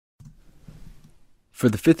For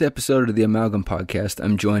the 5th episode of the Amalgam Podcast,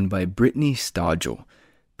 I'm joined by Brittany Stodgel.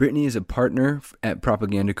 Brittany is a partner at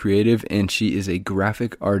Propaganda Creative, and she is a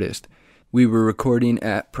graphic artist. We were recording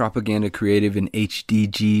at Propaganda Creative in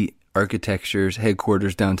HDG Architecture's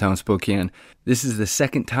headquarters downtown Spokane. This is the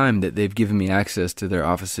second time that they've given me access to their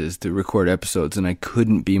offices to record episodes, and I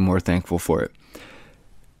couldn't be more thankful for it.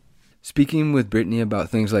 Speaking with Brittany about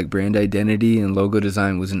things like brand identity and logo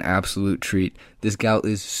design was an absolute treat. This gal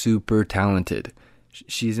is super talented.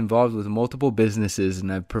 She's involved with multiple businesses,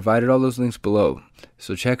 and I've provided all those links below.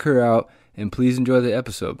 So check her out, and please enjoy the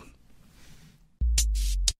episode.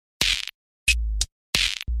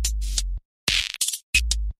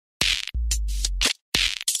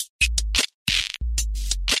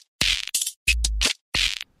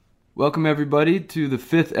 Welcome, everybody, to the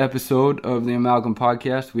 5th episode of the Amalgam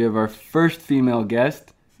Podcast. We have our first female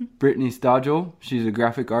guest, Brittany Stodgel. She's a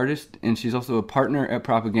graphic artist, and she's also a partner at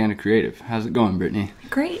Propaganda Creative. How's it going, Brittany?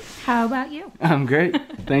 Great. How about you? I'm great.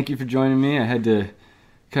 Thank you for joining me. I had to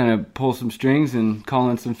kind of pull some strings and call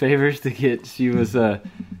in some favors to get... She was a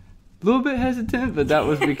little bit hesitant, but that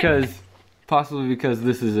was possibly because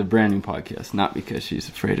this is a brand new podcast, not because she's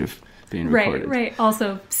afraid of being recorded. Right.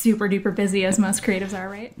 Also super duper busy, as most creatives are,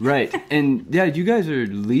 right? Right. And yeah, you guys are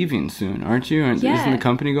leaving soon, aren't you? Yeah. Isn't the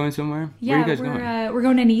company going somewhere? Yeah, where are you guys going? We're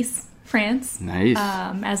going to Nice, France. Nice.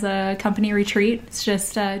 As a company retreat. It's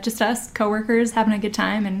just us, coworkers, having a good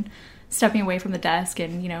time and stepping away from the desk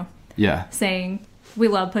and, saying we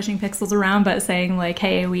love pushing pixels around, but saying like,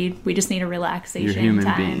 hey, we just need a relaxation You're human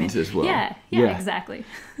time. beings as well. Yeah, exactly.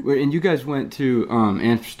 And you guys went to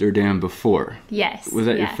Amsterdam before. Yes. Was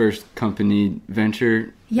that your first company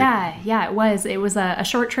venture? Yeah, it was. It was a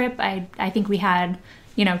short trip. I think we had,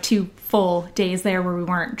 2 full days there where we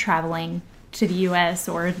weren't traveling to the U.S.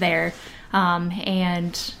 or there.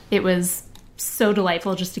 And it was so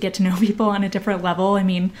delightful just to get to know people on a different level. I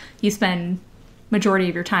mean, you spend majority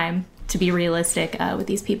of your time, to be realistic, with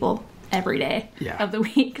these people every day of the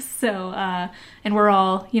week. So, and we're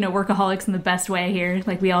all, workaholics in the best way here.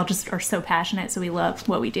 Like, we all just are so passionate, so we love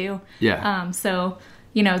what we do. Yeah. So,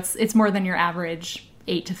 it's more than your average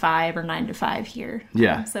 8 to 5 or 9 to 5 here.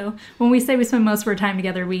 Yeah. So when we say we spend most of our time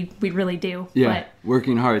together, we really do. Yeah. But,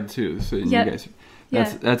 working hard too. So you guys,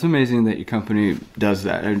 that's that's amazing that your company does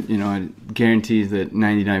that. And, it guarantees that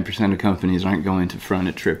 99% of companies aren't going to front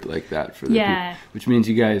a trip like that for the people, which means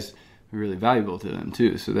you guys are really valuable to them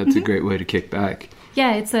too. So that's a great way to kick back.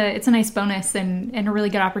 Yeah, it's a nice bonus and a really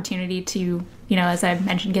good opportunity to, as I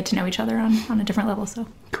mentioned, get to know each other on a different level. So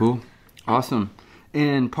cool. Awesome.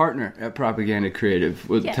 And partner at Propaganda Creative.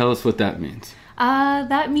 Tell us what that means.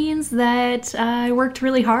 That means that I worked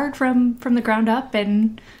really hard from the ground up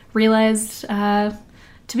and realized, to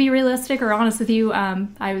be realistic or honest with you,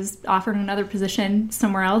 I was offered another position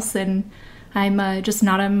somewhere else, and I'm just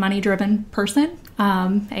not a money-driven person,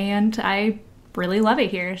 and I really love it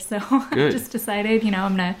here. So I just decided,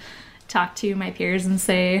 I'm going to talk to my peers and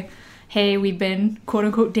say, hey, we've been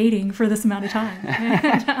quote-unquote dating for this amount of time.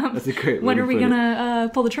 And, that's a great way when are we going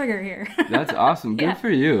to pull the trigger here? That's awesome. Good for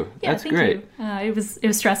you. Yeah, that's great. It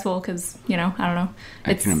was stressful because, I don't know.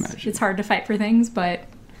 I can imagine. It's hard to fight for things, but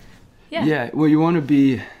yeah. Yeah, well, you want to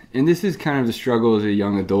be, and this is kind of the struggle as a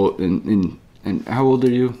young adult, and how old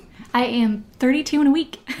are you? I am 32 in a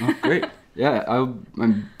week. Oh, great. Yeah, I'll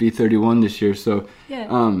be 31 this year, so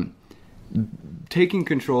taking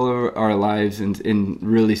control of our lives and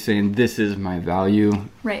really saying this is my value,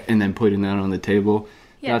 right, and then putting that on the table.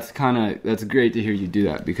 Yeah. That's great to hear you do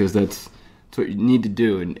that, because that's what you need to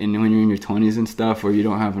do. And when you're in your 20s and stuff, or you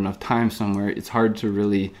don't have enough time somewhere, it's hard to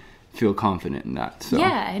really feel confident in that. So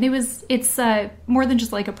yeah, and it's more than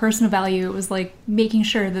just like a personal value. It was like making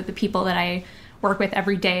sure that the people that I work with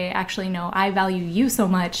every day actually know I value you so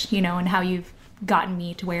much, and how you've gotten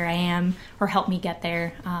me to where I am or helped me get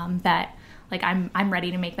there, that like I'm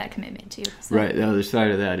ready to make that commitment too. So. Right. The other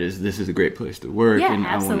side of that is this is a great place to work, and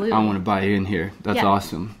absolutely. I want to buy in here. That's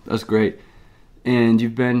awesome. That's great. And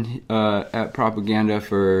you've been at Propaganda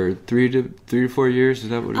for 3 to 4 years. Is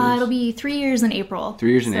that what it is? It'll be 3 years in April. 3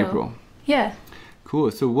 years in April. Yeah. Cool.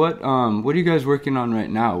 So what are you guys working on right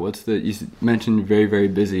now? You mentioned you're very, very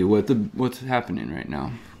busy. What's happening right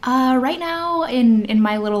now? Right now in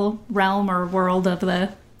my little realm or world of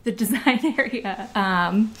the design area,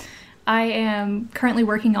 I am currently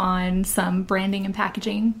working on some branding and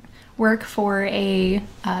packaging work for a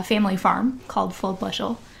family farm called Full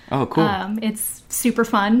Bushel. Oh, cool. It's super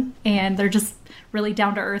fun, and they're just really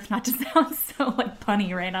down to earth, not to sound so like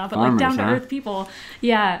punny right now, but Farmers, like down to earth people.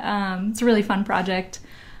 Yeah, it's a really fun project.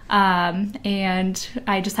 And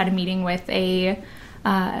I just had a meeting with a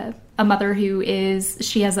a mother who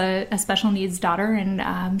she has a special needs daughter,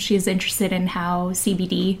 and she is interested in how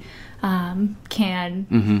CBD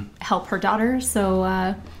can help her daughter.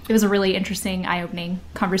 So it was a really interesting, eye-opening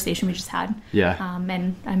conversation we just had. Yeah.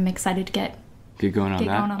 And I'm excited to get going on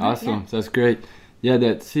that. Awesome. Yeah. That's great. Yeah,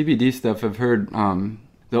 that CBD stuff, I've heard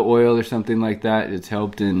the oil or something like that, it's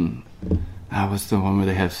helped in, what's the one where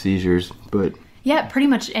they have seizures? But yeah, pretty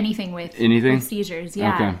much anything with seizures.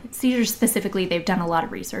 Yeah. Okay. Seizures specifically, they've done a lot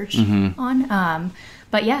of research on.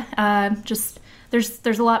 But yeah, just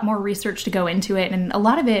there's a lot more research to go into it, and a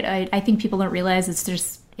lot of it I think people don't realize it's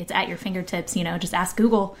at your fingertips. Just ask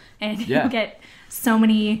Google and you'll get so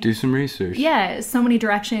many. Do some research. Yeah, so many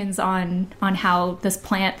directions on how this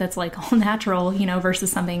plant that's like all natural,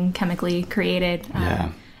 versus something chemically created.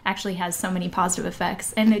 Actually has so many positive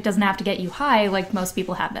effects, and it doesn't have to get you high like most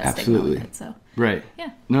people have that stigma with it. So right. Yeah.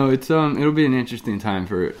 No, it's it'll be an interesting time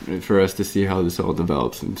for us to see how this all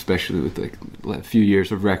develops, and especially with like a few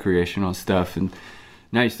years of recreational stuff, and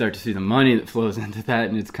now you start to see the money that flows into that,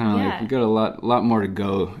 and it's kind of like we got a lot more to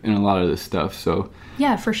go in a lot of this stuff. So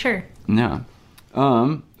yeah, for sure. Yeah.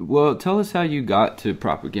 Well, tell us how you got to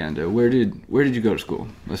propaganda. Where did you go to school?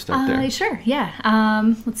 Let's start there. Sure, yeah.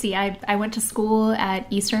 Let's see. I went to school at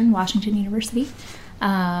Eastern Washington University.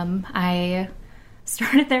 I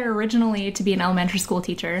started there originally to be an elementary school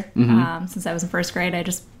teacher. Since I was in first grade, I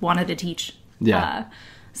just wanted to teach. Yeah.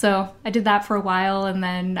 So I did that for a while, and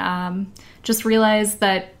then just realized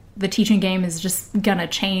that the teaching game is just gonna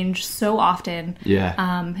change so often.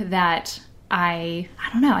 Yeah. That I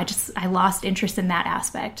don't know. I lost interest in that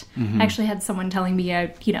aspect. I actually had someone telling me,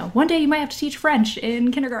 one day you might have to teach French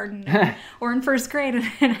in kindergarten or in first grade,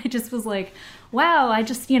 and I just was like, wow. I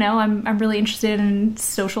just, I'm really interested in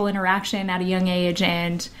social interaction at a young age,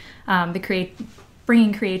 and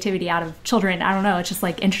bringing creativity out of children. I don't know. It's just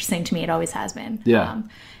like interesting to me. It always has been. Yeah.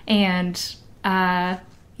 I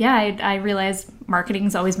realized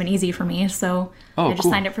marketing's always been easy for me, so I just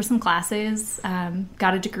signed up for some classes,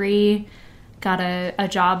 got a degree. Got a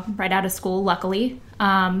job right out of school, luckily.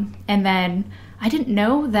 And then I didn't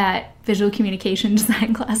know that visual communication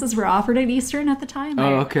design classes were offered at Eastern at the time.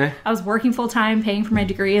 Okay. I was working full-time, paying for my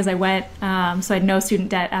degree as I went, so I had no student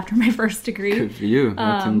debt after my first degree. Good for you.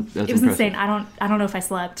 That's it was impressive. insane. I don't know if I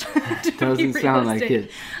slept. Doesn't sound like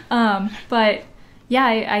it. But yeah,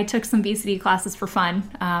 I took some VCD classes for fun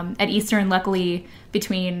at Eastern, luckily,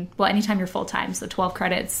 anytime you're full-time, so 12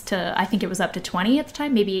 credits to, I think it was up to 20 at the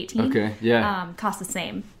time, maybe 18. Okay, yeah. Cost the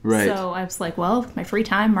same. Right. So I was like, well, my free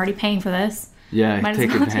time, I'm already paying for this. Yeah, might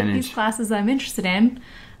take as well advantage. take these classes I'm interested in.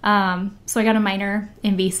 So I got a minor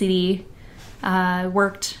in VCD,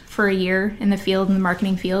 worked for a year in the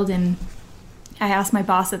marketing field, and I asked my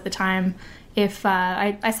boss at the time if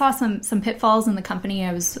I saw some pitfalls in the company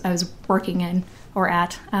I was working in or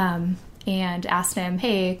at, and asked him,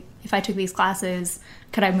 hey, if I took these classes,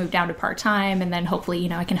 could I move down to part-time, and then hopefully,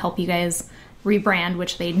 I can help you guys rebrand,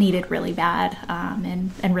 which they needed really bad,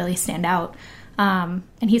 and really stand out. And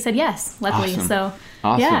he said yes, luckily. Awesome. So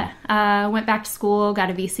awesome. Went back to school,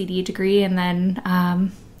 got a VCD degree, and then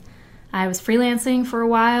I was freelancing for a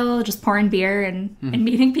while, just pouring beer and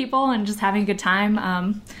meeting people and just having a good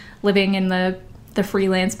time, living in the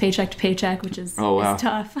freelance paycheck to paycheck, which is, is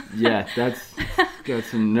tough. Yeah, that's got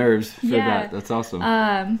some nerves for that. That's awesome.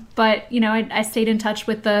 But I stayed in touch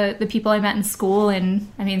with the people I met in school,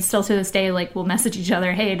 and I mean, still to this day, like, we'll message each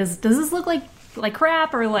other, hey, does this look like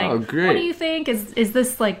crap, or like, what do you think? Is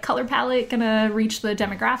this like color palette gonna reach the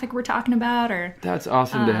demographic we're talking about? Or that's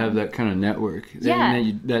awesome to have that kind of network. Yeah,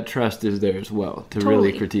 and that trust is there as well to totally.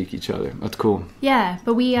 really critique each other. That's cool. Yeah,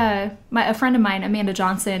 but we a friend of mine, Amanda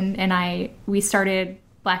Johnson, and we started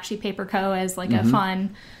Black Sheep Paper Co. as like a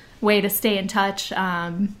fun way to stay in touch,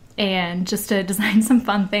 and just to design some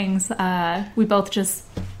fun things. We both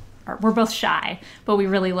we're both shy, but we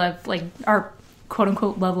really love, like, our quote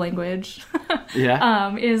unquote love language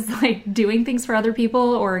is like doing things for other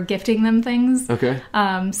people or gifting them things. Okay.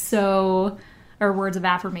 Or words of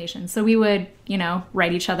affirmation. So we would,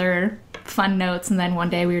 write each other fun notes, and then one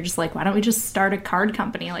day we were just like, why don't we just start a card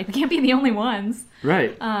company? Like, we can't be the only ones.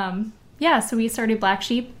 Right. So we started Black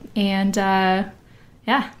Sheep, and that's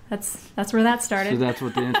where that started. So that's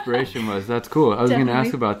what the inspiration was. That's cool. I was going to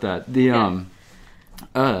ask about that.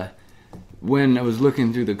 When I was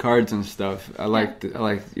looking through the cards and stuff, I liked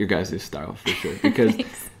your guys' style for sure, because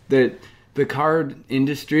the card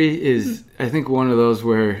industry is, I think, one of those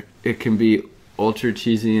where it can be ultra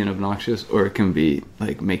cheesy and obnoxious, or it can be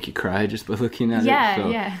like make you cry just by looking at it.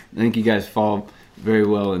 So I think you guys fall very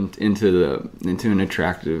well into an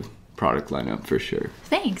attractive product lineup for sure.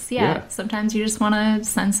 Thanks. Yeah. Sometimes you just want to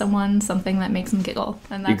send someone something that makes them giggle,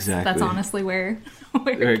 and that's honestly where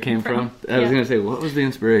it came from. I was gonna say, what was the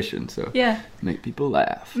inspiration? So make people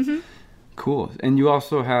laugh. Cool. And you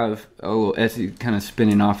also have a little Etsy, kind of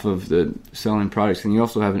spinning off of the selling products, and you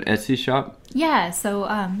also have an Etsy shop. Yeah. So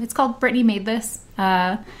it's called Brittany Made This.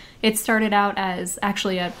 It started out as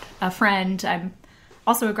actually a friend. I'm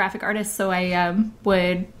also a graphic artist, so I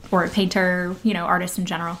or a painter, artist in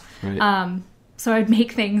general. Right. So I'd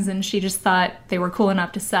make things, and she just thought they were cool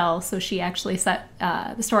enough to sell. So she actually set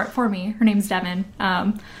the store up for me. Her name's Devin.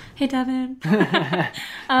 Hey, Devin.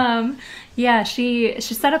 She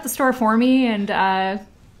set up the store for me, and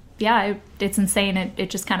it's insane. It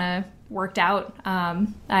just kind of worked out.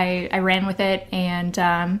 I ran with it, and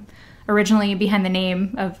originally behind the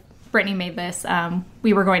name of Brittany Made This,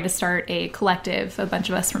 we were going to start a collective, a bunch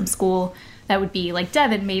of us from school, that would be like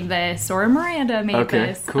Devin made this or Miranda made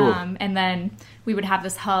this. Cool. And then we would have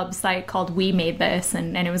this hub site called We Made This,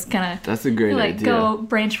 and it was kind of that's a great idea. Go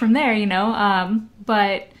branch from there,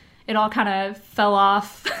 but it all kind of fell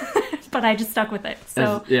off, but I just stuck with it.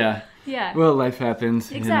 So yeah. Well, life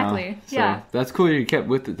happens. Exactly. So that's cool. You kept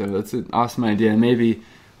with it though. That's an awesome idea. Maybe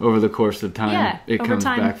over the course of time, it comes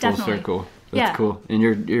back full circle. That's cool. And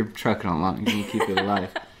you're trucking along. You're going to keep it alive.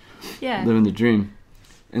 Living the dream.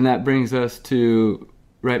 And that brings us to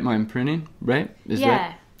Right Mind Printing, right?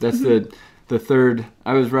 That's the third.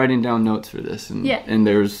 I was writing down notes for this, and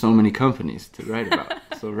there's so many companies to write about.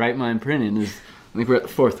 So Right Mind Printing is, I think we're at the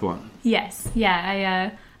fourth one. Yes.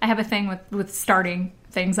 Yeah. I have a thing with starting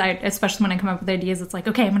things. Especially when I come up with ideas, it's like,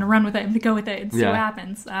 okay, I'm going to run with it and go with it and see what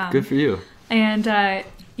happens. Good for you. And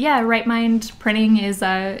Right Mind Printing is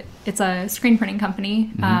it's a screen printing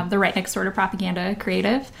company. They're right next door to Propaganda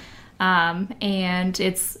Creative. And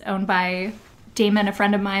it's owned by Damon, a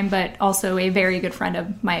friend of mine, but also a very good friend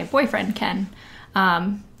of my boyfriend, Ken.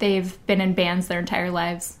 They've been in bands their entire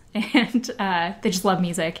lives, and they just love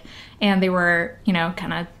music. And they were,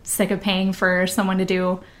 kind of sick of paying for someone to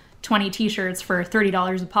do 20 t-shirts for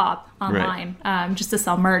 $30 a pop online, just to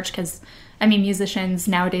sell merch. Because, musicians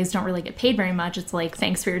nowadays don't really get paid very much. It's like,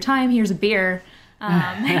 thanks for your time, here's a beer.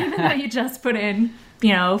 Even though you just put in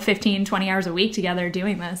 15, 20 hours a week together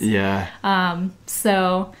doing this. Yeah.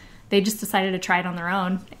 So they just decided to try it on their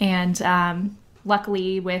own. And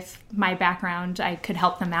luckily, with my background, I could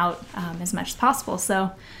help them out as much as possible.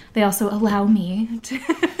 So they also allow me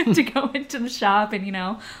to go into the shop and,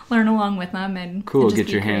 learn along with them. And cool, and get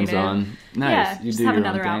your hands on. Nice. Yeah, you just do have your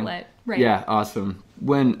another own thing. outlet. Right. Yeah, awesome.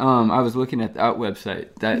 When I was looking at the Out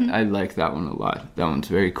website, I like that one a lot. That one's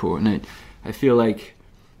very cool. And I feel like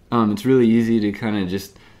it's really easy to kind of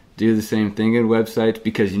just do the same thing in websites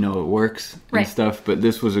because it works and stuff, but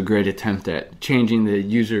this was a great attempt at changing the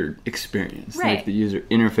user experience. Like the user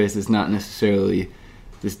interface is not necessarily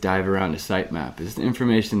just dive around a sitemap. The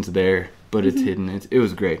information's there, but it's hidden. It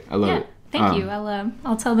was great. I love it. Thank you.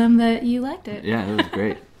 I'll tell them that you liked it. Yeah, it was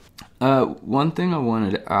great. One thing I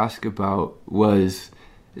wanted to ask about is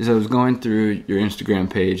I was going through your Instagram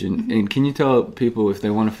page, and can you tell people if they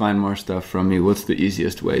want to find more stuff from you, what's the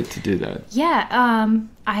easiest way to do that? Yeah,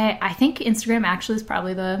 I think Instagram actually is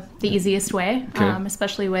probably the easiest way,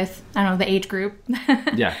 especially with, the age group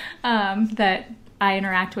that I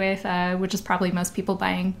interact with, which is probably most people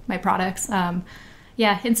buying my products.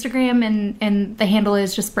 Instagram, and the handle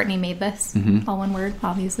is just Brittany Made This, all one word,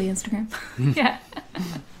 obviously Instagram. Yeah.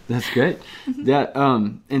 That's great.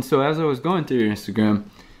 And so as I was going through your Instagram,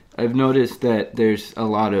 I've noticed that there's a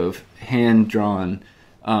lot of hand-drawn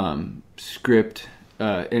script.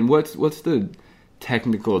 And what's the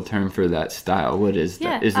technical term for that style? What is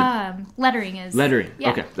that? Is it lettering? Lettering.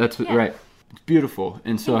 Yeah. Okay, that's right. It's beautiful.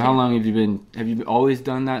 And so how long have you always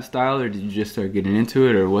done that style, or did you just start getting into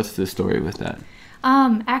it, or what's the story with that?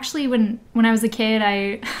 Actually, when I was a kid,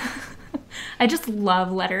 I just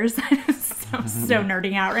love letters. I'm so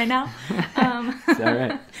nerding out right now. Is that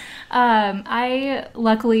right? I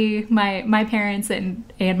luckily my parents and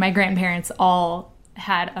my grandparents all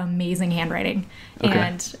had amazing handwriting,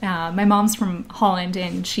 and my mom's from Holland,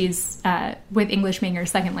 and she's with English being her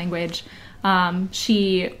second language.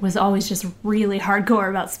 She was always just really hardcore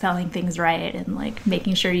about spelling things right and like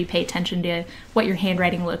making sure you pay attention to what your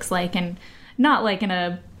handwriting looks like, and not like in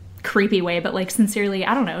a creepy way, but like sincerely.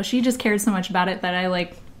 I don't know. She just cared so much about it that I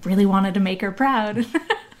really wanted to make her proud.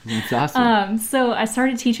 That's awesome. So I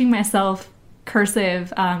started teaching myself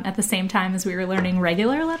cursive at the same time as we were learning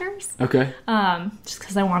regular letters. Okay. Just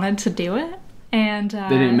because I wanted to do it. And they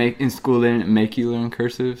didn't make you learn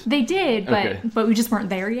cursive? They did, but we just weren't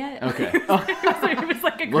there yet. Okay. It was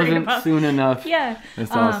like like a grade Wasn't above. soon enough. Yeah.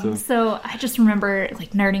 That's awesome. So I just remember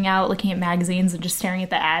like nerding out, looking at magazines and just staring at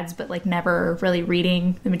the ads, but like never really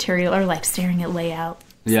reading the material or like staring at layout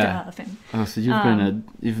stuff. And Oh, so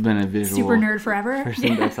you've been a visual super nerd forever.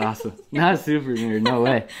 person. That's awesome. Not a super nerd, no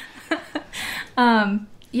way.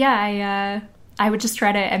 Yeah, I would just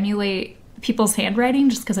try to emulate people's handwriting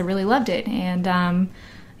just because I really loved it. And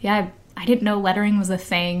I didn't know lettering was a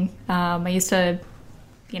thing. I used to,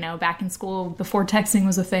 back in school before texting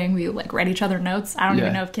was a thing, we like write each other notes. I don't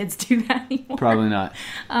even know if kids do that anymore. Probably not.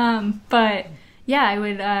 But yeah, I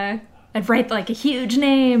would I'd write like a huge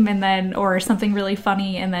name and then or something really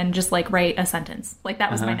funny and then just like write a sentence. Like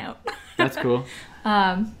that was my note. That's cool.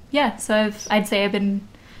 So I'd say I've been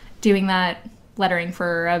doing that lettering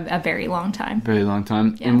for a very long time. Very long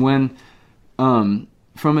time. Yeah. And when,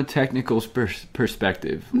 from a technical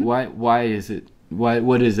perspective, why is it?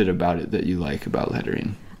 What is it about it that you like about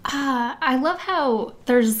lettering? I love how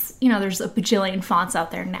there's a bajillion fonts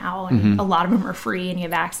out there now, and a lot of them are free, and you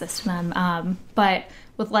have access to them. But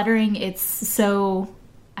with lettering, it's so.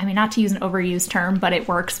 I mean, not to use an overused term, but it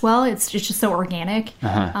works well. It's just so organic,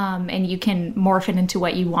 and you can morph it into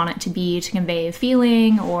what you want it to be to convey a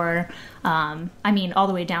feeling, or, all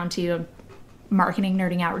the way down to marketing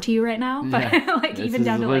nerding out to you right now, but like even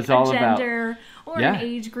down to like a gender or an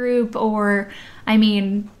age group, or,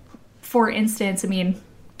 for instance,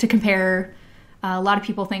 to compare, a lot of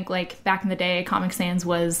people think like back in the day, Comic Sans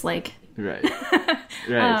was like. Right.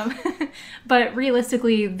 But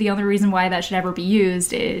realistically, the only reason why that should ever be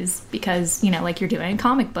used is because, like you're doing a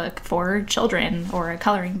comic book for children or a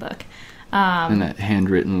coloring book. And that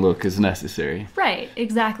handwritten look is necessary. Right,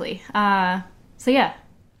 exactly. So yeah.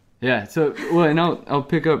 Yeah, so, well, and I'll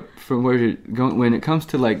pick up from where you're going. When it comes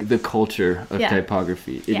to, like, the culture of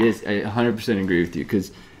typography, it is, I 100% agree with you,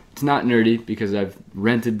 because it's not nerdy, because I've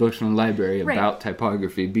rented books from the library about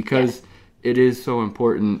typography, because it is so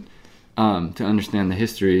important to understand the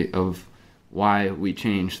history of why we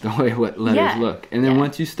changed the way what letters look. And then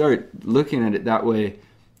once you start looking at it that way,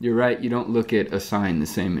 you're right, you don't look at a sign the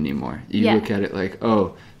same anymore. You look at it like,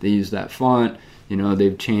 oh, they use that font,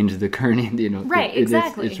 they've changed the kerning, Right,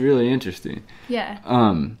 exactly. It's really interesting. Yeah.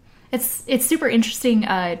 It's super interesting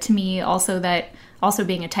to me also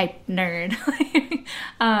being a type nerd,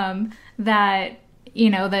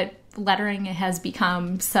 that lettering has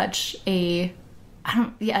become such a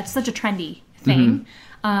it's such a trendy thing,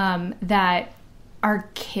 that our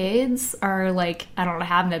kids are like, I don't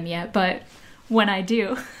have them yet, but when I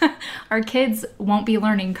do, our kids won't be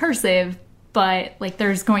learning cursive, but like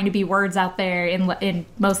there's going to be words out there in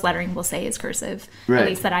most lettering we'll say is cursive, at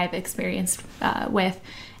least that I've experienced with,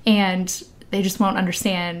 and they just won't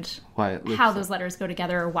understand how those letters go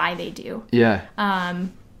together or why they do. Yeah. I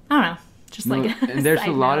don't know. Just and there's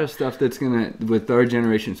a lot of stuff that's with our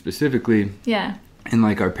generation specifically. Yeah. And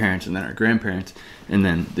like our parents and then our grandparents and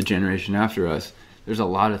then the generation after us, there's a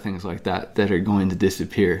lot of things like that are going to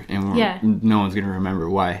disappear, and no one's going to remember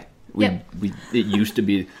why. It used to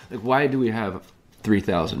be like, why do we have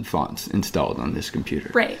 3,000 fonts installed on this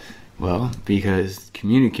computer? Right. Well, because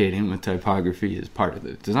communicating with typography is part of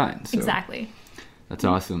the design. So exactly. That's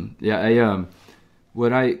awesome. Yeah,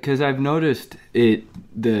 because I've noticed the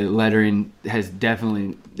lettering has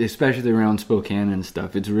definitely, especially around Spokane and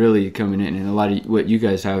stuff, it's really coming in. And a lot of what you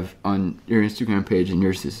guys have on your Instagram page and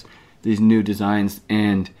yours is these new designs.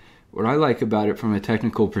 And what I like about it from a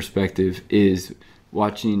technical perspective is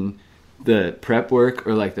watching the prep work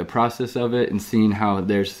or like the process of it and seeing how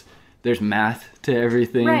there's math to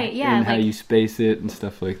everything. Right, yeah. And how you space it and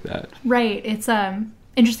stuff like that. Right. It's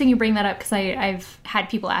interesting you bring that up, because I've had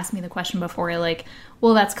people ask me the question before, like,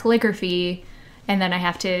 well, that's calligraphy, and then I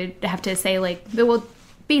have to say, like, well,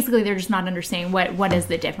 basically they're just not understanding what is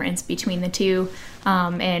the difference between the two,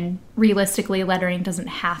 and realistically lettering doesn't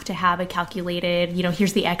have to have a calculated,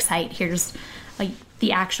 here's the X height, here's like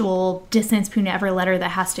the actual distance between every letter that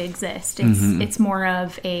has to exist. It's more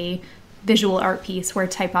of a visual art piece, where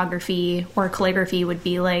typography or calligraphy would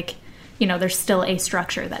be like, there's still a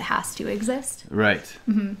structure that has to exist. Right.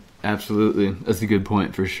 Mm-hmm. Absolutely. That's a good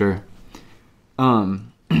point for sure.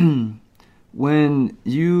 When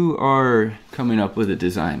you are coming up with a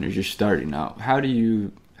design or you're starting out, how do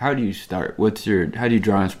you start? How do you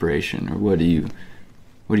draw inspiration, or what do you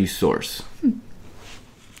source?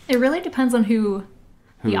 It really depends on who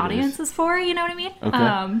the audience is for, you know what I mean?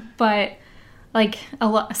 Okay. But like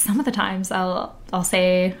some of the times I'll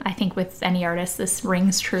say, I think with any artist this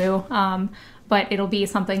rings true, but it'll be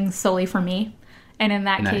something solely for me, and in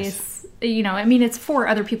that case, it's for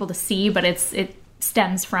other people to see, but it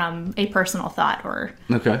stems from a personal thought or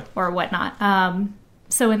whatnot.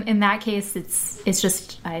 So in that case, it's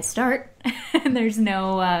just I start, and there's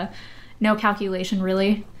no calculation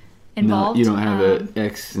really involved. No, you don't have a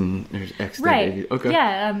X and there's X. Right. Okay.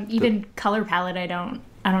 Yeah. Even color palette, I don't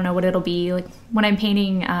know what it'll be. Like when I'm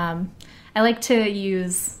painting, I like to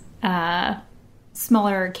use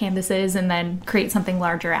smaller canvases and then create something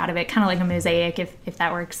larger out of it, kind of like a mosaic, if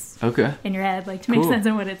that works. Okay. In your head, like to make sense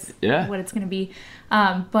of what it's going to be.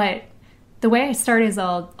 But the way I start is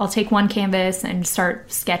I'll take one canvas and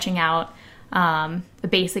start sketching out a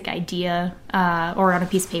basic idea, or on a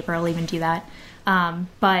piece of paper. I'll even do that.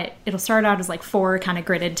 But it'll start out as like 4 kind of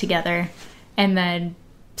gridded together, and then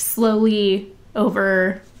slowly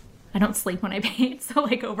over. I don't sleep when I paint, so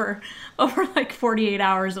like over like 48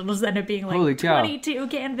 hours, it'll just end up being like 22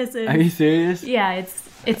 canvases. Are you serious? Yeah,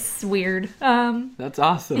 it's weird. That's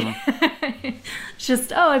awesome. It's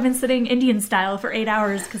just, I've been sitting Indian style for 8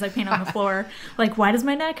 hours because I paint on the floor. Like, why does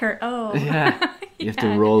my neck hurt? Oh. Yeah. You have to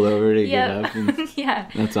roll over to get up. And yeah.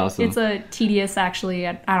 That's awesome. It's a tedious, actually.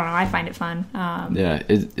 I don't know. I find it fun. Yeah.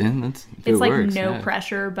 It's like works, no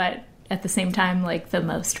pressure, but at the same time, like the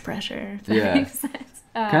most pressure. If that makes sense.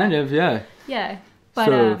 Kind of, yeah. Yeah. But,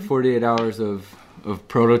 so 48 hours of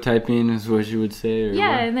prototyping is what you would say? Or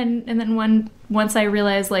yeah, what? and then once I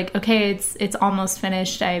realized, like, okay, it's almost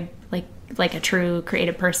finished, I like a true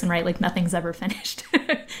creative person, right? Like nothing's ever finished.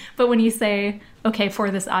 But when you say, okay,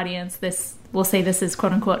 for this audience, we'll say this is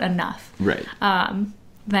quote unquote enough. Right.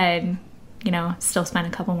 Then, still spend a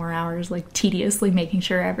couple more hours like tediously making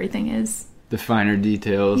sure everything is. The finer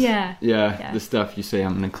details. Yeah. The stuff you say,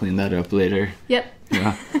 I'm going to clean that up later. Yep.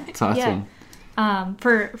 Yeah, it's awesome.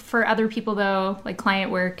 For other people, though, like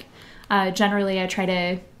client work, generally I try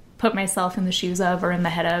to put myself in the shoes of or in the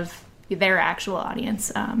head of their actual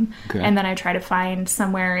audience. And then I try to find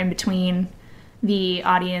somewhere in between the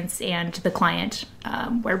audience and the client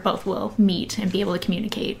where both will meet and be able to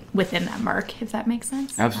communicate within that mark, if that makes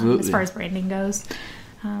sense. Absolutely. As far as branding goes.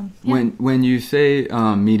 When you say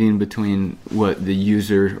meeting between what the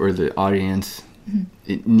user or the audience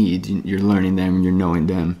it needs, you're learning them, you're knowing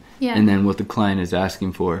them, and then what the client is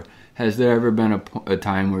asking for. Has there ever been a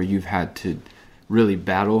time where you've had to really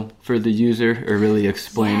battle for the user or really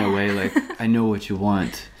explain away, like, I know what you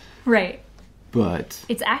want, right? But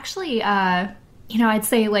it's actually, I'd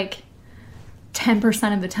say like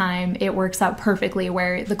 10% of the time it works out perfectly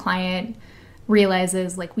where the client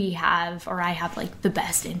realizes like I have like their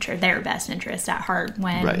best interest at heart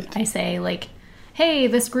when I say like, hey,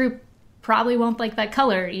 this group probably won't like that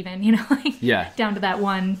color even, down to that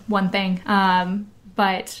one thing.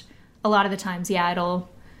 But a lot of the times,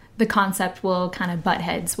 the concept will kind of butt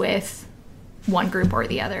heads with one group or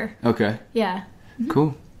the other. Okay. Yeah.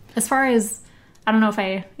 Cool. As far as, I don't know if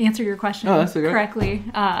I answered your question correctly,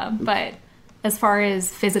 but as far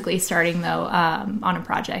as physically starting though, on a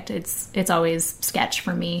project, it's always sketch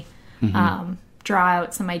for me. Draw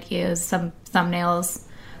out some ideas, some thumbnails,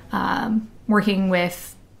 working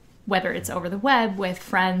with, whether it's over the web with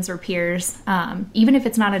friends or peers, even if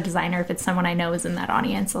it's not a designer, if it's someone I know is in that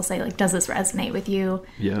audience, I'll say like, does this resonate with you?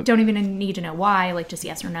 Yep. Don't even need to know why, like just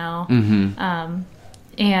yes or no.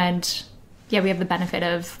 And we have the benefit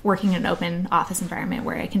of working in an open office environment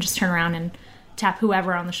where I can just turn around and tap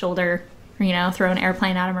whoever on the shoulder, or, throw an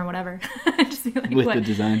airplane at them or whatever. Just be like, with the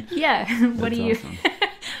design. Yeah. What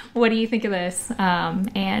do you think of this?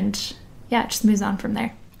 And it just moves on from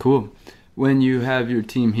there. Cool. When you have your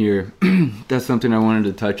team here, that's something I wanted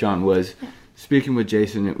to touch on was speaking with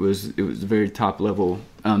Jason. It was very top level.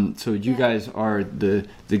 So you guys are the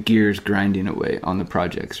gears grinding away on the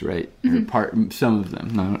projects, right? Or some of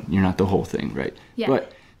them. No, you're not the whole thing, right? Yeah.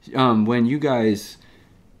 But when you guys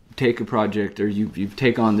take a project or you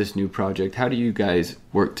take on this new project, how do you guys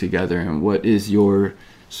work together, and what is your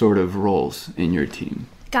sort of roles in your team?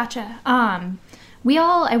 Gotcha. I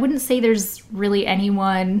wouldn't say there's really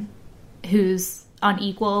anyone who's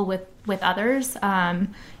unequal with others,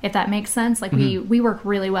 if that makes sense. Like we work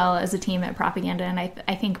really well as a team at Propaganda, and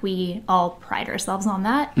I think we all pride ourselves on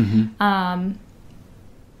that.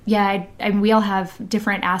 We all have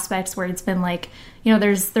different aspects where it's been like,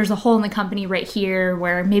 there's a hole in the company right here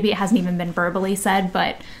where maybe it hasn't even been verbally said,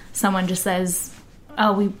 but someone just says,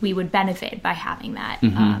 oh, we would benefit by having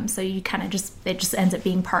that. So you kind of it just ends up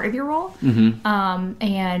being part of your role.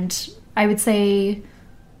 And I would say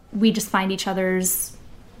we just find each other's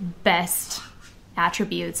best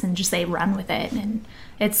attributes and just say run with it. And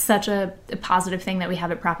it's such a positive thing that we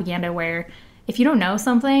have at Propaganda where if you don't know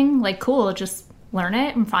something, like, cool, just learn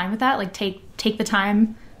it. I'm fine with that. Like take the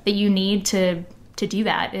time that you need to do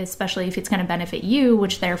that, especially if it's going to benefit you,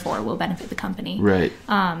 which therefore will benefit the company. Right.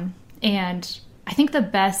 And I think the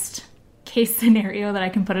best case scenario that I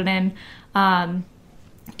can put it in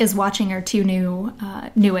is watching our two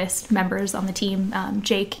newest members on the team,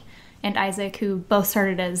 Jake and Isaac, who both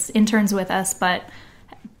started as interns with us, but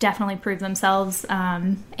definitely proved themselves.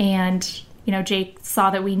 And, Jake saw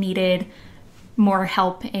that we needed more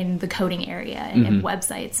help in the coding area and in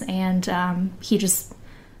websites. And he just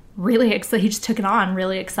he just took it on,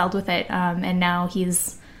 really excelled with it. And now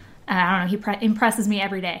he's, I don't know, he impresses me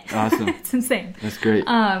every day. Awesome. It's insane. That's great.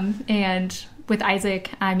 And with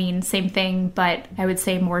Isaac, I mean, same thing, but I would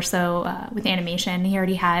say more so with animation. He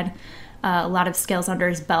already had a lot of skills under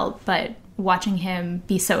his belt, but watching him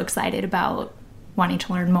be so excited about wanting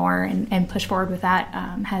to learn more and push forward with that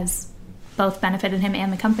has both benefited him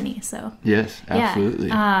and the company. So yes, absolutely.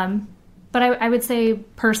 Yeah. But I would say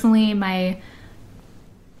personally, my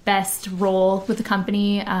best role with the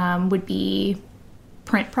company would be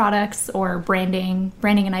print products or branding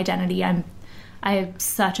and identity. I'm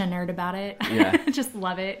such a nerd about it. Yeah. Just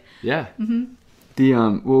love it. Yeah. The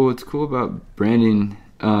well, what's cool about branding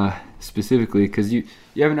specifically, because you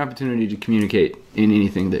have an opportunity to communicate in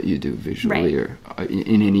anything that you do visually, right, or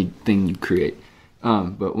in anything you create.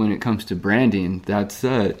 But when it comes to branding, that's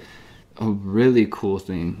a really cool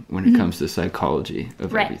thing when it comes to psychology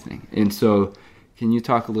of right, everything. And so, can you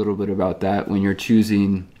talk a little bit about that when you're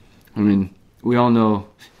choosing? I mean, we all know,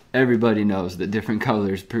 everybody knows that different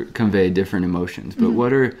colors convey different emotions. But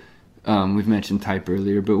what are, we've mentioned type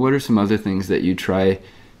earlier, but what are some other things that you try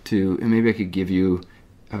to, and maybe I could give you,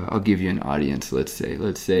 I'll give you an audience, let's say.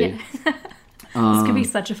 Yeah. This could be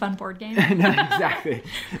such a fun board game. No, exactly.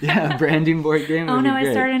 Yeah, branding board game. Oh no, I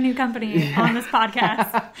started a new company on this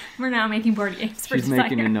podcast. We're now making board games for She's designers.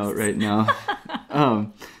 making a note right now.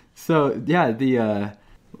 So yeah,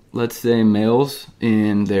 let's say males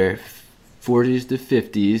in their 40s to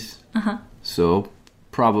 50s. So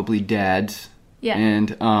probably dads. Yeah.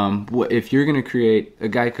 And if you're going to create, a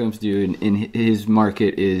guy comes to you and his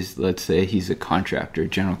market is, let's say he's a contractor,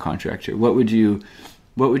 general contractor. What would you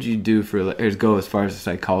do go as far as the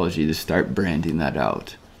psychology to start branding that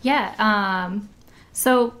out? Yeah.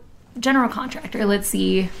 So general contractor, let's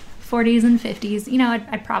see, 40s and 50s.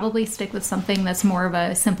 I'd probably stick with something that's more of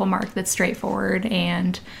a simple mark that's straightforward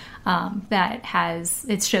and that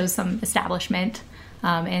shows some establishment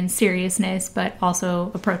and seriousness, but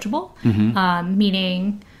also approachable.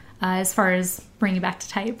 Meaning, as far as bringing back to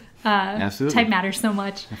type, absolutely, type matters so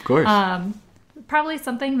much. Of course. Probably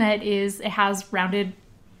something that it has rounded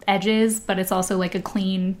edges, but it's also like a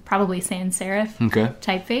clean, probably sans serif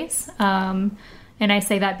typeface. And I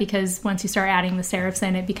say that because once you start adding the serifs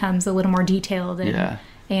in, it becomes a little more detailed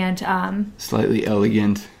and slightly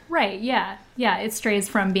elegant. Right. Yeah. Yeah. It strays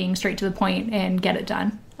from being straight to the point and get it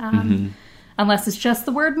done. Unless it's just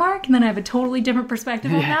the word mark, and then I have a totally different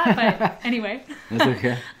perspective on that. But anyway. That's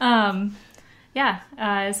okay.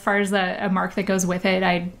 As far as a mark that goes with it,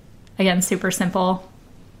 again, super simple.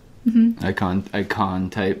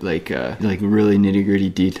 Icon type, like really nitty gritty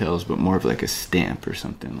details, but more of like a stamp or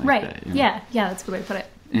something like right. that. Yeah, that's a good way to put it.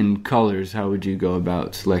 And colors, how would you go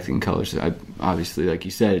about selecting colors? Obviously, like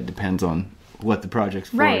you said, it depends on what the project's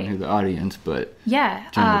for and who the audience, but general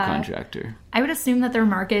contractor. I would assume that their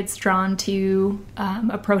market's drawn to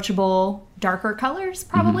approachable, darker colors,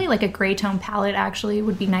 probably. Like a gray tone palette actually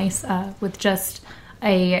would be nice with just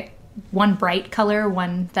one bright color,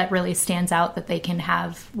 one that really stands out that they can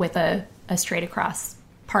have with a straight across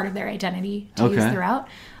part of their identity to use throughout.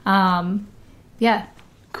 Yeah.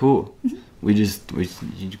 Cool.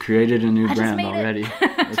 You created a new brand already.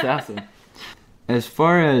 That's awesome. As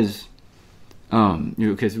far as,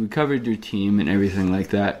 because we covered your team and everything like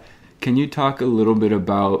that, can you talk a little bit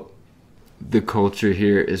about the culture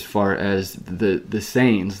here as far as the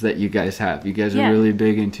sayings that you guys have? You guys are really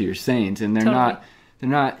big into your sayings, and they're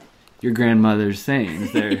not your grandmother's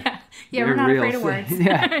sayings. They're we're not afraid of words.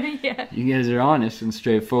 Yeah. You guys are honest and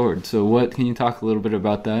straightforward. So can you talk a little bit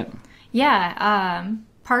about that? Yeah.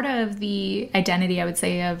 Part of the identity, I would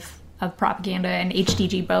say, of Propaganda and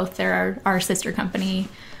HDG both, they're our sister company,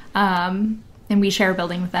 and we share a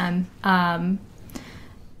building with them.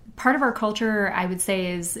 Part of our culture, I would say,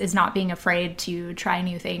 is not being afraid to try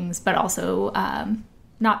new things, but also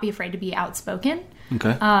not be afraid to be outspoken.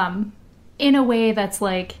 Okay. In a way that's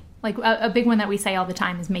like a big one that we say all the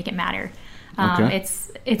time is make it matter.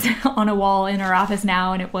 It's on a wall in our office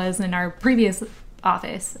now, and it was in our previous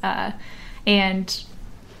office. And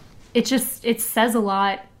it says a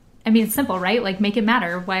lot. I mean, it's simple, right? Like, make it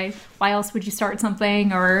matter. Why else would you start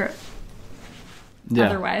something or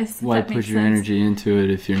otherwise? Why put your energy into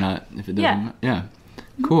it if it doesn't? Yeah.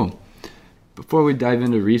 Cool. Before we dive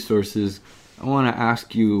into resources, I want to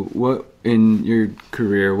ask you, in your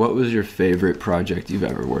career, what was your favorite project you've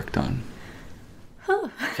ever worked on?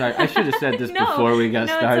 Sorry, I should have said this before we got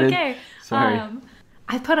started. It's okay. Sorry.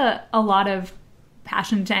 I put a lot of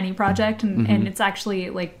passion into any project, and it's actually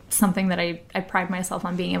like something that I pride myself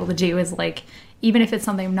on being able to do is like, even if it's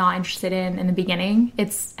something I'm not interested in the beginning,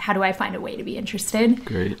 it's how do I find a way to be interested?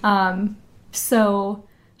 Great. So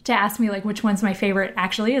to ask me like which one's my favorite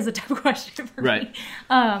actually is a tough question for me.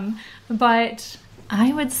 But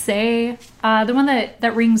I would say the one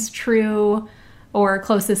that rings true or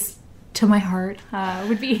closest to my heart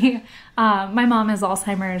would be my mom has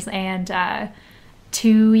Alzheimer's, and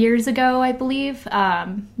 2 years ago, I believe,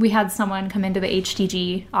 we had someone come into the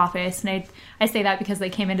HDG office, and I say that because they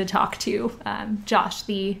came in to talk to Josh,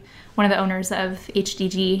 one of the owners of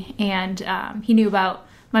HDG, and he knew about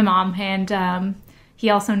my mom, and he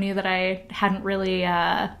also knew that I hadn't really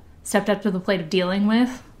stepped up to the plate of dealing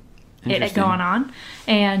with it going on,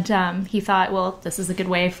 and he thought, well, this is a good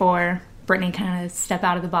way for Brittany kind of step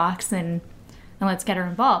out of the box and let's get her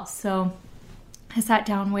involved. So I sat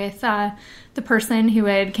down with the person who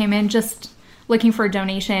had came in just looking for a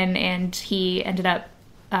donation, and he ended up,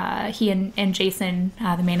 he and Jason,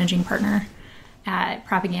 the managing partner at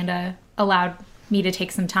Propaganda, allowed me to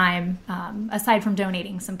take some time, aside from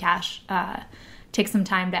donating some cash, take some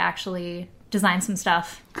time to actually design some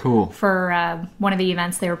stuff for one of the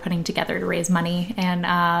events they were putting together to raise money.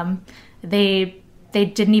 And they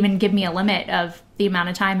didn't even give me a limit of the amount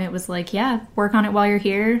of time. It was like, yeah, work on it while you're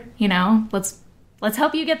here. You know, let's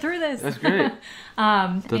help you get through this. That's great.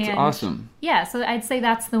 That's awesome. Yeah, so I'd say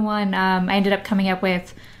that's the one. I ended up coming up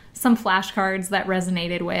with some flashcards that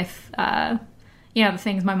resonated with, the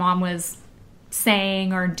things my mom was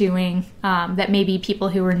saying or doing, that maybe people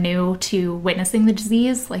who were new to witnessing the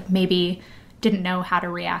disease, like maybe didn't know how to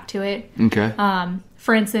react to it. Okay.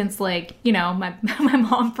 For instance, like, my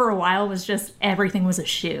mom for a while was just, everything was a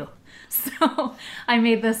shoe. So I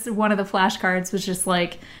made this, one of the flashcards was just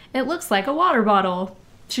like, it looks like a water bottle.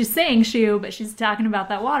 She's saying shoe, but she's talking about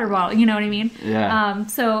that water bottle. You know what I mean? Yeah.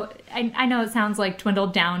 So I know it sounds like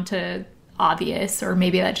dwindled down to obvious, or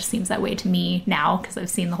maybe that just seems that way to me now because I've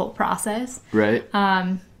seen the whole process. Right.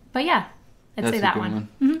 But yeah, I'd say that one.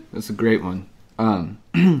 Mm-hmm. That's a great one.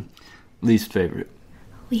 Least favorite.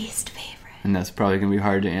 Least favorite. And that's probably going to be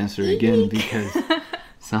hard to answer again because it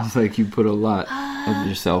sounds like you put a lot of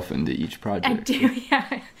yourself into each project. I do,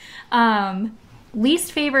 yeah.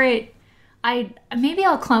 Least favorite, maybe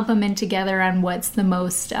I'll clump them in together on what's the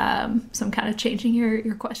most, so I'm kind of changing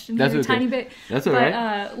your question here a tiny bit. That's all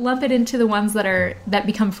right. Lump it into the ones that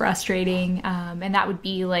become frustrating, and that would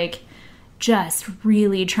be like just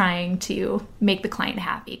really trying to make the client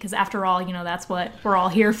happy, because after all, that's what we're all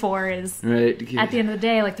here for, is right. At the end of the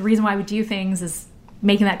day, like the reason why we do things is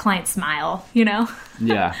making that client smile,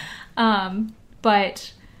 Yeah.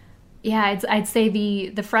 But yeah, I'd say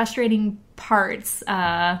the frustrating parts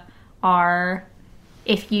are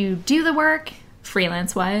if you do the work,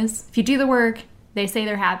 freelance wise, if you do the work, they say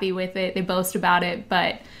they're happy with it, they boast about it,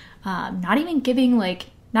 but not even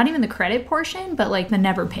not even the credit portion, but like the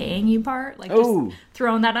never paying you part, like just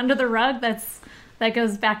throwing that under the rug. That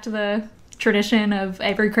goes back to the tradition of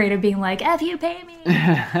every creative being like, F you, pay me.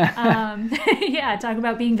 Yeah, talk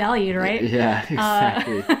about being valued, right? Yeah,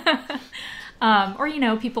 exactly.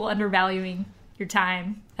 Or, people undervaluing your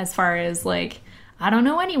time as far as like, I don't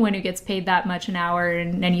know anyone who gets paid that much an hour,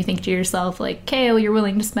 and you think to yourself like, Kale, you're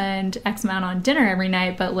willing to spend X amount on dinner every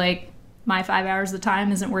night, but like my 5 hours of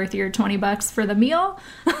time isn't worth your $20 for the meal.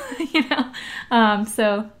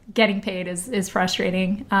 So getting paid is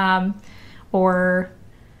frustrating. Or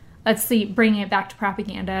let's see, bringing it back to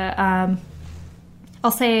Propaganda.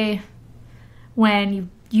 I'll say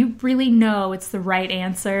when you really know it's the right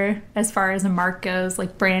answer as far as a mark goes,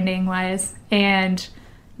 like branding wise, and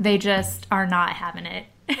they just are not having it.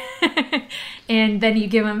 And then you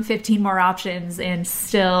give them 15 more options and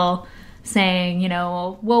still saying,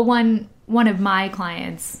 well, one of my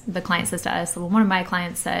clients, the client says to us, well, one of my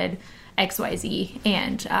clients said XYZ,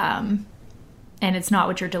 and it's not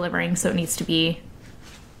what you're delivering, so it needs to be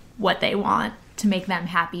what they want to make them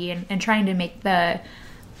happy, and trying to make the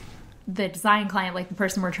design client, like the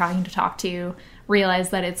person we're trying to talk to, realize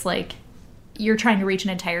that it's like you're trying to reach an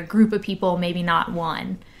entire group of people, maybe not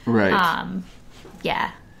one. Right.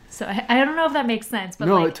 Yeah. So I don't know if that makes sense, but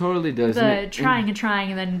no, it totally does. Trying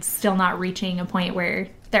and then still not reaching a point where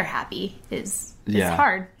they're happy is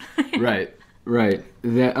hard. Right.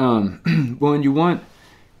 That well, you want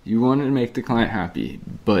to make the client happy,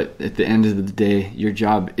 but at the end of the day, your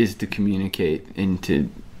job is to communicate and to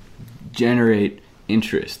generate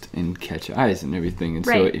interest and catch eyes and everything. And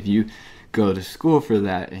so if you go to school for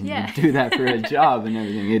that and Yeah. you do that for a job and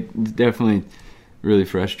everything. It's definitely really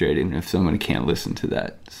frustrating if someone can't listen to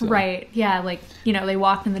that. So. Right. Yeah. Like, they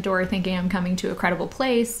walked in the door thinking I'm coming to a credible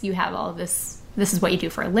place. You have all of this. This is what you do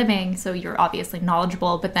for a living. So you're obviously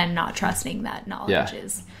knowledgeable, but then not trusting that knowledge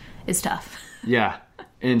is tough. Yeah.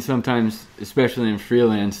 And sometimes, especially in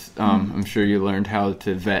freelance, I'm sure you learned how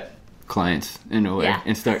to vet clients in a way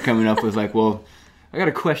and start coming up with like, well, I got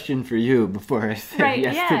a question for you before I say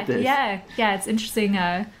yes to this. Yeah. It's interesting.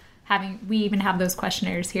 We even have those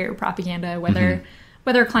questionnaires here at Propaganda, whether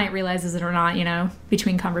a client realizes it or not,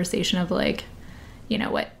 between conversation of like,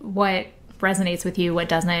 what resonates with you, what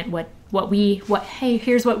doesn't, hey,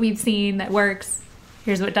 here's what we've seen that works,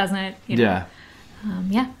 here's what doesn't, Yeah.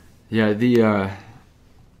 The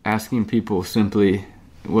asking people simply,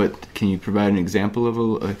 can you provide an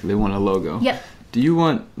example of they want a logo? Yep.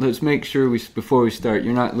 Let's make sure before we start,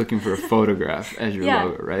 you're not looking for a photograph as your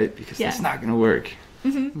logo, right? Because that's not going to work.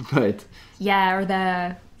 But or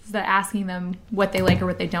the asking them what they like or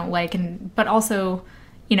what they don't like, but also,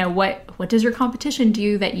 what does your competition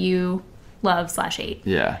do that you love / hate?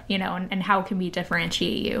 Yeah. And how can we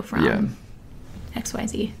differentiate you from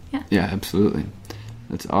XYZ? Yeah, absolutely.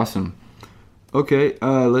 That's awesome. Okay,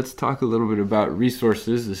 let's talk a little bit about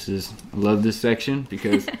resources. I love this section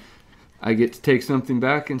because I get to take something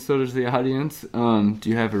back, and so does the audience. Do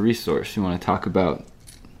you have a resource you want to talk about?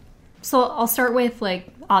 So I'll start with, like,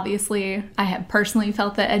 obviously, I have personally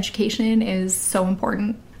felt that education is so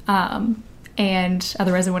important. And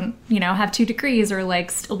otherwise I wouldn't, have 2 degrees or,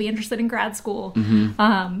 like, still be interested in grad school.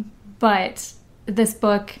 But this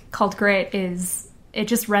book called Grit it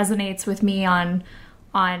just resonates with me on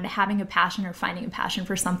having a passion or finding a passion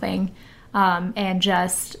for something, and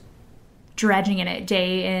just dredging in it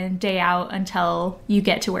day in, day out until you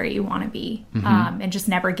get to where you want to be, and just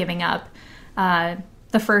never giving up. I'm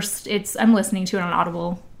listening to it on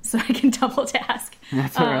Audible, so I can double task.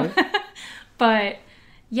 That's all right. But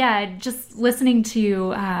yeah, just listening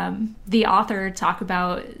to the author talk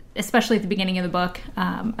about, especially at the beginning of the book,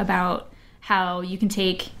 about how you can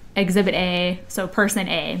take Exhibit A, so person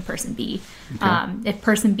A and person B. Okay. If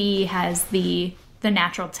person B has the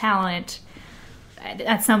natural talent,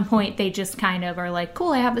 at some point they just kind of are like,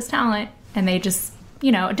 cool, I have this talent, and they just,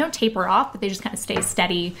 don't taper off, but they just kind of stay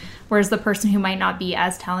steady. Whereas the person who might not be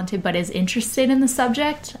as talented but is interested in the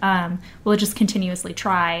subject will just continuously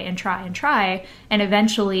try and try and try, and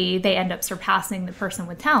eventually they end up surpassing the person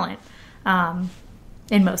with talent,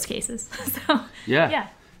 in most cases. So yeah.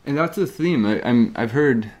 And that's a theme. I've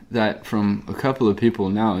heard that from a couple of people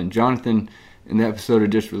now. And Jonathan, in the episode I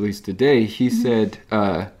just released today, he said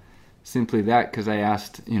simply that, because I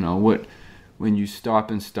asked, when you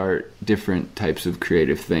stop and start different types of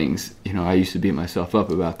creative things, I used to beat myself up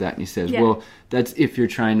about that. And he says, well, that's if you're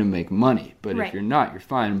trying to make money. But if you're not, you're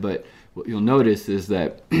fine. But what you'll notice is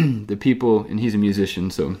that the people, and he's a musician,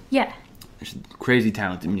 so there's crazy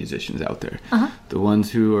talented musicians out there. The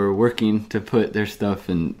ones who are working to put their stuff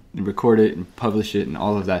and record it and publish it and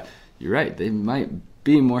all of that, you're right, they might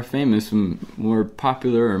be more famous and more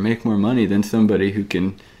popular or make more money than somebody who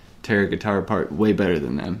can tear a guitar apart way better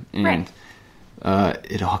than them. And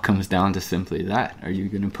it all comes down to simply that. Are you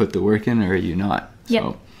going to put the work in or are you not?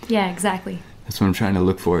 So, yeah, exactly. That's what I'm trying to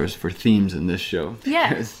look for, is for themes in this show.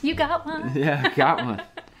 Yeah, you got one. Yeah, I got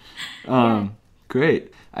one.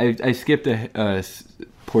 Great. I skipped a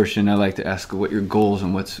portion. I like to ask what your goals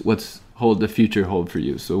and what's the future hold for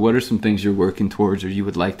you. So what are some things you're working towards or you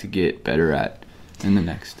would like to get better at in the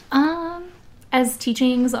next? As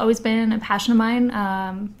teaching's always been a passion of mine,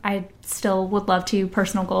 I still would love to,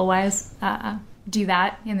 personal goal-wise, do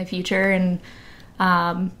that in the future. And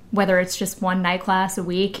whether it's just one night class a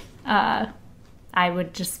week, I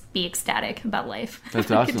would just be ecstatic about life. That's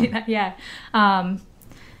I awesome. could do that. Yeah.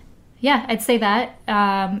 I'd say that.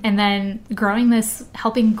 And then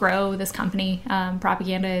helping grow this company,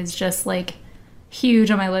 Propaganda, is just like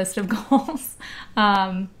huge on my list of goals.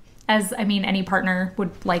 As any partner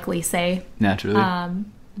would likely say. Naturally.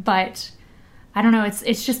 But I don't know,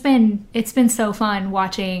 it's been so fun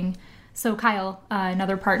watching. So Kyle,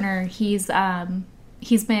 another partner, he's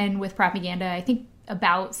been with Propaganda, I think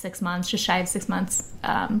about 6 months, just shy of 6 months,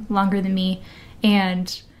 longer than me.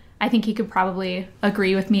 And I think he could probably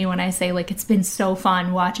agree with me when I say, like, it's been so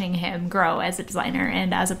fun watching him grow as a designer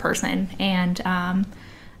and as a person. And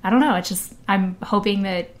I don't know, I'm hoping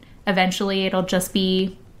that eventually it'll just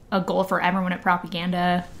be a goal for everyone at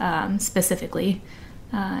Propaganda, specifically,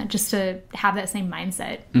 just to have that same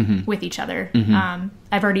mindset with each other.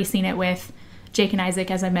 I've already seen it with Jake and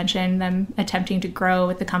Isaac, as I mentioned, them attempting to grow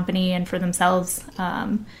with the company and for themselves,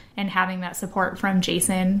 and having that support from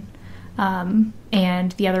Jason,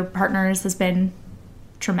 And the other partners has been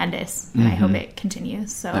tremendous, and I hope it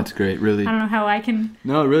continues. So that's great. Really, I don't know how I can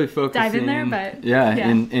really focus dive in there, but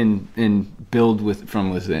and build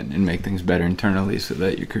from within and make things better internally, so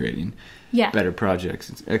that you're creating better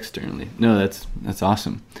projects externally. No, that's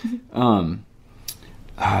awesome.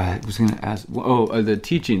 I was going to ask, the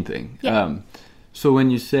teaching thing. Yeah. So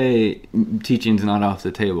when you say teaching's not off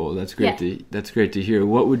the table, that's great. That's great to hear.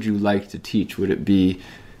 What would you like to teach? Would it be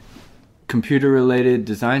computer-related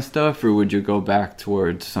design stuff, or would you go back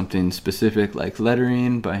towards something specific like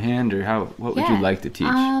lettering by hand, or what would you like to teach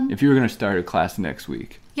if you were going to start a class next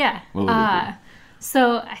week? Yeah. What would it be?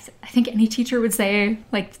 So I think any teacher would say,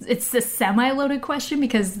 like, it's a semi-loaded question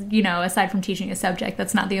because, aside from teaching a subject,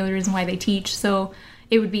 that's not the only reason why they teach. So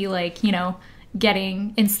it would be like,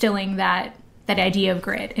 instilling that idea of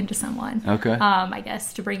grit into someone. Okay. I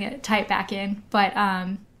guess to bring it tight back in. But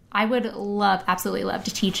I would absolutely love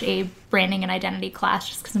to teach a branding and identity class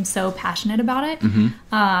just because I'm so passionate about it.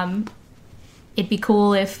 It'd be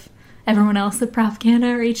cool if everyone else at Propaganda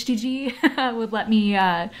or HDG would let me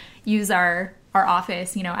use our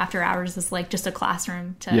office, after hours as like just a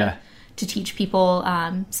classroom to teach people.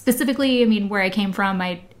 Specifically, I mean, where I came from,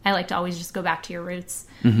 I like to always just go back to your roots.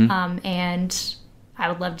 And I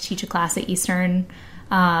would love to teach a class at Eastern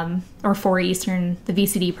or for Eastern. The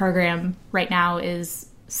VCD program right now is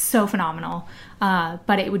so phenomenal,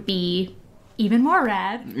 but it would be even more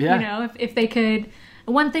rad, if they could.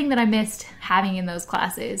 One thing that I missed having in those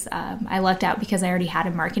classes, I lucked out because I already had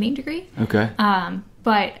a marketing degree. Okay.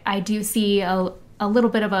 But I do see a little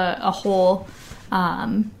bit of a hole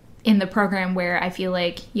in the program where I feel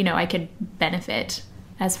like, I could benefit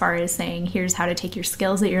as far as saying, here's how to take your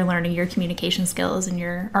skills that you're learning, your communication skills and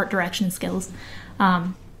your art direction skills,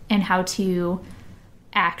 and how to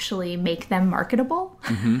actually make them marketable.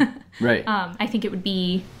 Right. I think it'd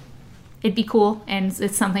be cool, and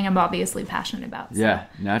it's something I'm obviously passionate about. So. Yeah,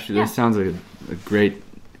 naturally. That sounds like a great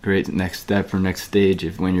next step or next stage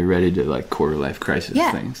when you're ready to like quarter life crisis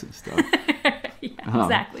things and stuff.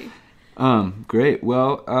 Exactly. Great.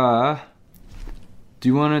 Well, do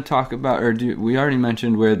you want to talk about, we already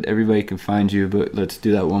mentioned where everybody can find you, but let's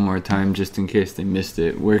do that one more time just in case they missed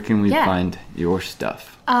it. Where can we find your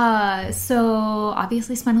stuff? So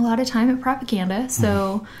obviously spend a lot of time at Propaganda.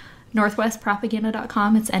 So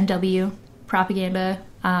northwestpropaganda.com. It's NW Propaganda.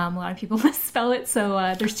 A lot of people misspell it,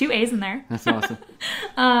 so there's 2 A's in there. That's awesome.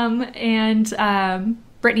 And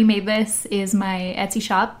Brittany Made This is my Etsy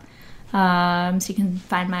shop. So you can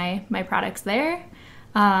find my products there.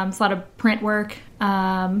 It's a lot of print work.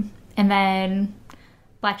 And then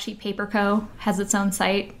Black Sheep Paper Co. has its own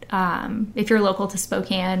site. If you're local to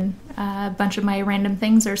Spokane, a bunch of my random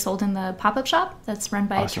things are sold in the pop-up shop that's run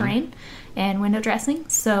by Terrain and Window Dressing.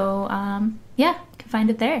 So, you can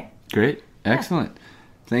find it there. Great. Excellent.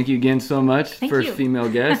 Thank you again so much. First female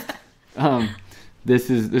guest. This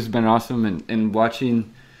has been awesome, and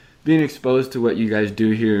being exposed to what you guys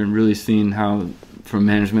do here and really seeing how from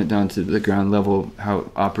management down to the ground level how it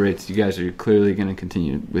operates, you guys are clearly going to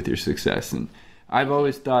continue with your success. And I've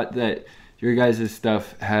always thought that your guys'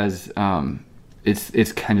 stuff has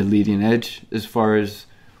it's kind of leading edge as far as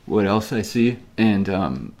what else I see, and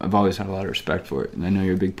I've always had a lot of respect for it, and I know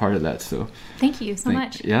you're a big part of that. So thank you so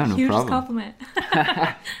much. Yeah, no Huge problem. Compliment.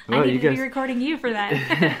 Well, I need to be recording you for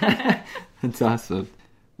that. That's awesome.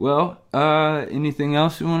 Well, anything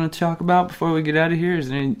else you want to talk about before we get out of here? Is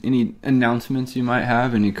there any announcements you might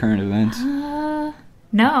have? Any current events?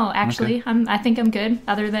 No, actually, okay. I think I'm good.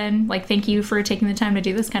 Other than thank you for taking the time to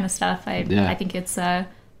do this kind of stuff. I think it's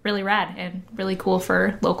really rad and really cool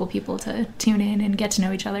for local people to tune in and get to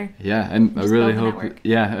know each other. Yeah, and I really hope.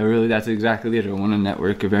 That's exactly it. I want a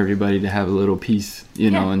network of everybody to have a little piece,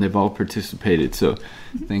 and they've all participated. So,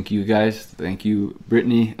 thank you guys. Thank you,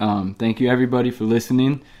 Brittany. Thank you everybody for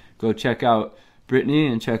listening. Go check out Brittany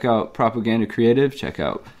and check out Propaganda Creative. Check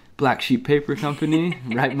out Black Sheep Paper Company,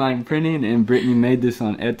 Right Mind Printing, and Brittany Made This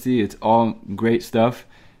on Etsy. It's all great stuff.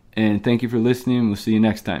 And thank you for listening. We'll see you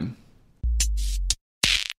next time.